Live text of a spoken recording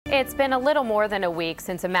It's been a little more than a week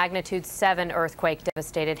since a magnitude 7 earthquake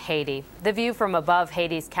devastated Haiti. The view from above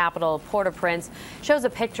Haiti's capital, Port-au-Prince, shows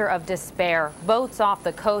a picture of despair. Boats off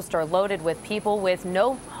the coast are loaded with people with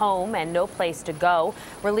no home and no place to go.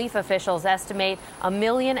 Relief officials estimate 1.5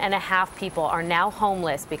 million people are now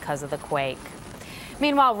homeless because of the quake.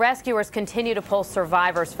 Meanwhile, rescuers continue to pull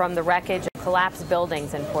survivors from the wreckage of collapsed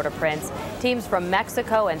buildings in Port-au-Prince. Teams from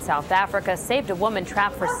Mexico and South Africa saved a woman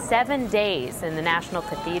trapped for 7 days in the National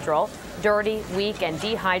Cathedral. Dirty, weak, and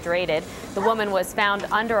dehydrated, the woman was found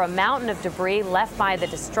under a mountain of debris left by the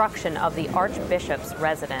destruction of the Archbishop's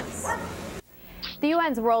residence. The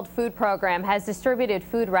UN's World Food Program has distributed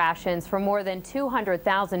food rations for more than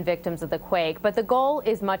 200,000 victims of the quake, but the goal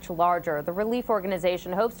is much larger. The relief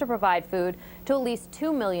organization hopes to provide food to at least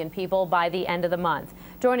 2 million people by the end of the month.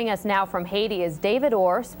 Joining us now from Haiti is David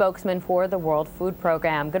Orr, spokesman for the World Food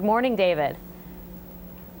Program. Good morning, David.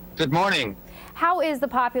 Good morning. How is the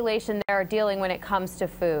population there dealing when it comes to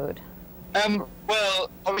food?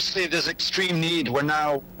 Well, obviously there's extreme need. We're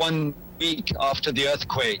now 1 week after the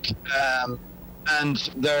earthquake. And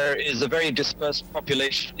there is a very dispersed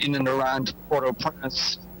population in and around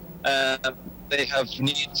Port-au-Prince. They have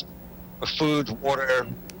needs for food, water,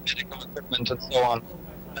 medical equipment, and so on.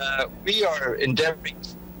 We are endeavoring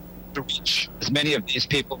to reach as many of these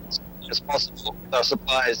people as possible with our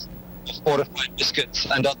supplies of fortified biscuits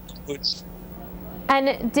and other foods.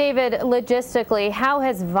 And David, logistically, how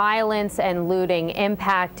has violence and looting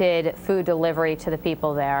impacted food delivery to the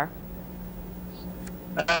people there?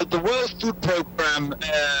 The World Food Program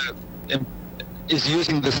is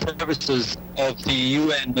using the services of the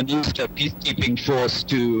UN MINUSTA peacekeeping force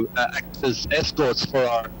to act as escorts for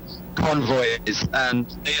our convoys, and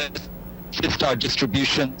they assist our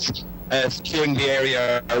distributions, securing the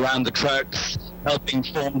area around the trucks, helping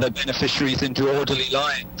form the beneficiaries into orderly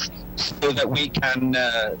lines so that we can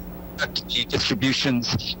conduct the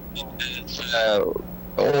distributions in as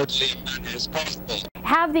orderly a manner as possible.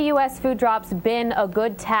 Have the U.S. food drops been a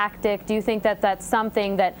good tactic? Do you think that that's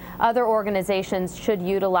something that other organizations should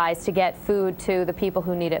utilize to get food to the people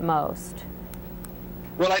who need it most?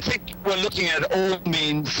 Well, I think we're looking at all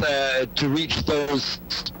means to reach those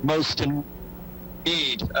most in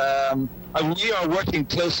need. We are working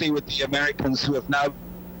closely with the Americans who have now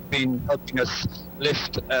been helping us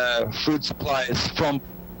lift food supplies from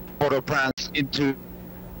Port-au-Prince into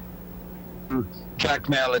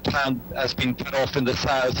Jacmel, a town that has been cut off in the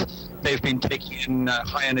south. They've been taking in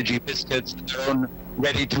high-energy biscuits and their own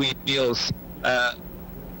ready-to-eat meals,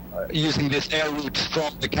 using this air route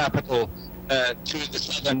from the capital to the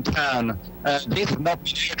southern town. These have not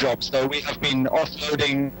been airdrops, though. We have been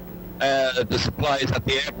offloading the supplies at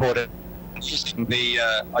the airport and using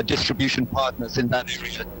our distribution partners in that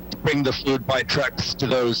area to bring the food by trucks to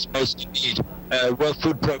those most in need. World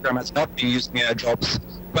Food Program has not been using airdrops,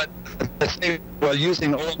 but we're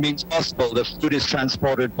using all means possible. The food is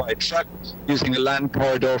transported by truck, using a land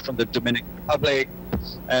corridor from the Dominican Republic.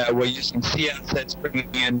 We're using sea assets,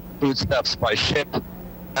 bringing in foodstuffs by ship.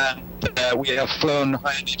 And we have flown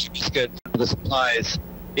high-energy biscuits and the supplies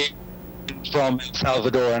in from El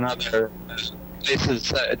Salvador and other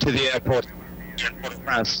places to the airport in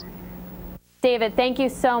Port-au-Prince. David, thank you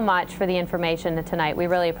so much for the information tonight. We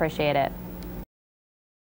really appreciate it.